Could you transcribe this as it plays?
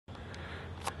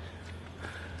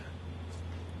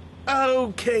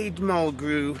Okay,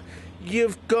 Mulgrew,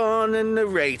 you've gone and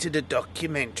narrated a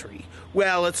documentary.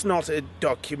 Well, it's not a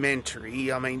documentary.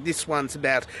 I mean, this one's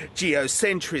about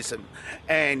geocentrism.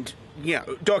 And, you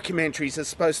know, documentaries are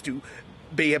supposed to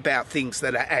be about things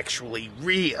that are actually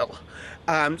real.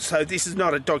 So this is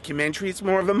not a documentary, it's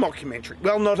more of a mockumentary.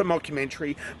 Well, not a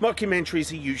mockumentary.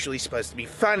 Mockumentaries are usually supposed to be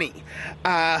funny.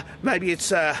 Maybe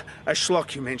it's a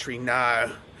schlockumentary,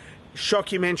 no.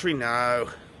 Shockumentary, no.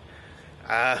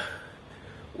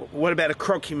 What about a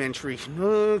crockumentary?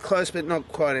 Close, but not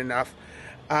quite enough.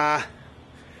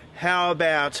 How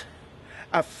about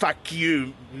a fuck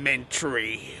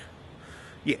you-mentary?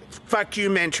 Yeah, fuck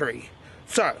you-mentary.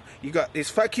 So, you got this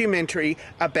fuck you-mentary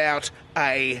about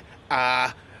a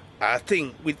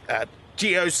thing with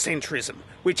geocentrism,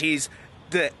 which is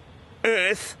the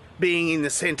Earth being in the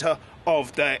centre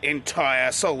of the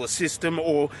entire solar system,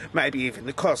 or maybe even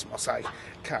the cosmos. I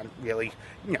can't really,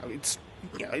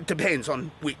 it depends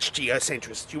on which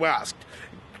geocentrist you asked,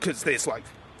 because there's like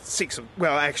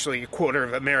actually a quarter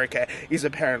of America is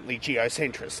apparently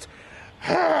geocentrist.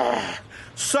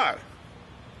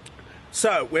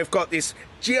 So we've got this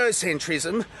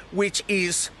geocentrism, which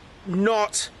is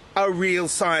not a real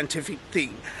scientific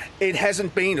thing. It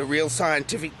hasn't been a real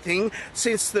scientific thing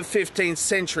since the 15th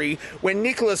century, when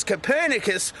Nicholas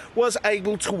Copernicus was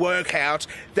able to work out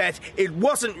that it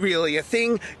wasn't really a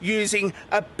thing using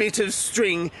a bit of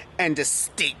string and a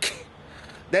stick.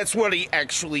 That's what he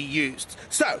actually used.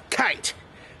 So, Kate,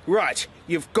 right,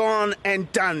 you've gone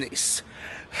and done this.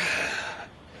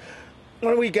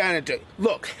 What are we going to do?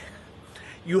 Look,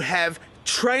 you have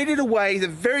traded away the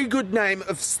very good name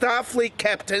of Starfleet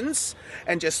captains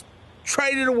and just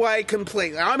traded away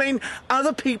completely. I mean,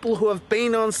 other people who have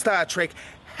been on Star Trek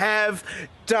have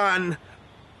done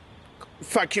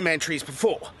fuckumentaries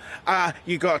before.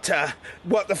 You got,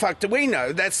 What the Fuck Do We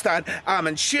Know? That starred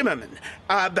Armin Shimmerman.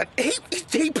 But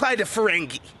he played a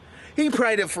Ferengi. He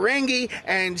played a Ferengi,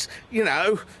 and,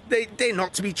 they're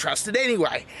not to be trusted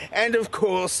anyway. And, of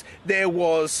course, there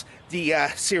was the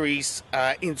series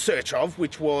In Search Of,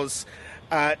 which was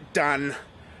done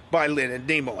by Leonard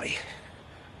Nimoy.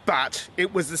 But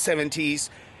it was the 70s,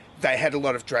 they had a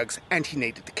lot of drugs, and he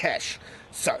needed the cash.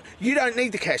 So, you don't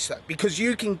need the cash, though, because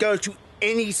you can go to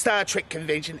any Star Trek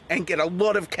convention and get a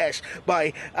lot of cash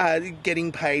by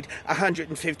getting paid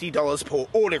 $150 per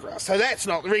autograph. So that's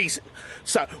not the reason.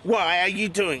 So why are you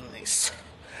doing this?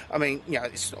 I mean,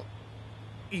 it's not...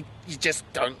 You just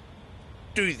don't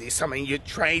do this. I mean, you're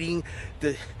trading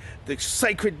the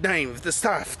sacred name of the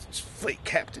Starfleet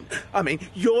captain. I mean,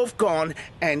 you've gone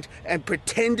and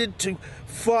pretended to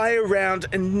fly around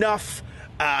enough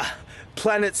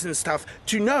planets and stuff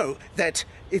to know that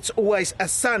it's always a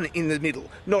sun in the middle,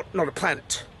 not a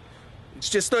planet. It's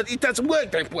just not, it doesn't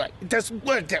work that way. It doesn't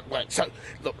work that way. So,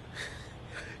 look,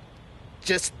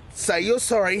 just say you're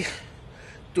sorry,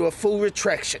 do a full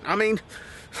retraction. I mean,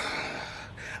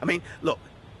 look,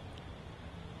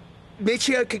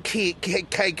 Michiu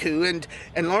Kaku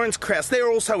and Lawrence Krauss, they're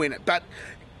also in it, but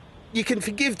you can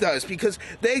forgive those because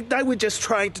they were just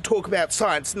trying to talk about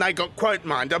science and they got quote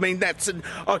mined. I mean, that's an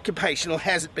occupational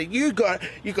hazard. But you got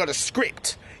a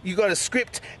script. You got a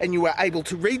script, and you were able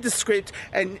to read the script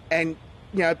and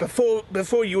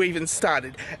before you even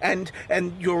started, and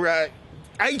your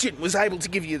agent was able to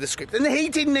give you the script, and he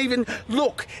didn't even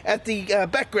look at the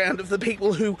background of the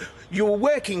people who you were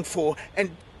working for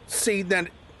and see that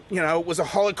it was a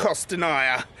Holocaust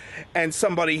denier and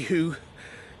somebody who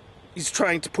is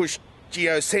trying to push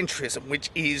geocentrism,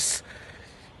 which is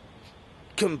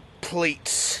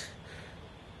complete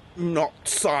not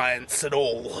science at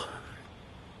all.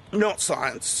 Not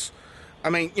science. I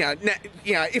mean,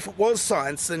 if it was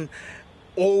science, then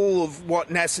all of what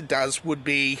NASA does would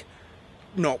be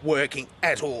not working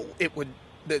at all.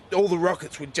 All the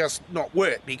rockets would just not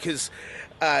work because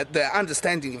the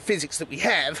understanding of physics that we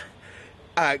have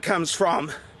comes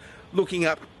from looking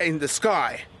up in the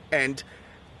sky and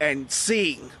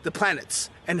seeing the planets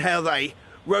and how they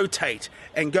rotate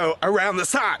and go around the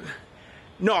sun,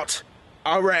 not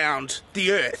around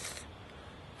the Earth.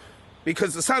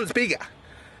 Because the sun's bigger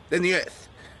than the Earth.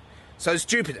 So is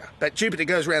Jupiter. But Jupiter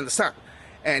goes around the sun.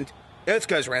 And Earth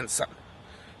goes around the sun.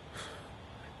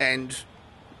 And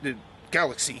the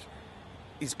galaxy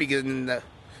is bigger than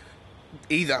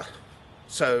either.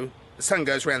 So the sun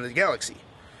goes around the galaxy.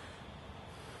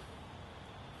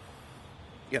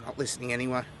 You're not listening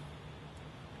anyway.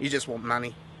 You just want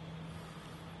money.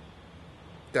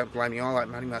 Don't blame me, I like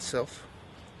money myself.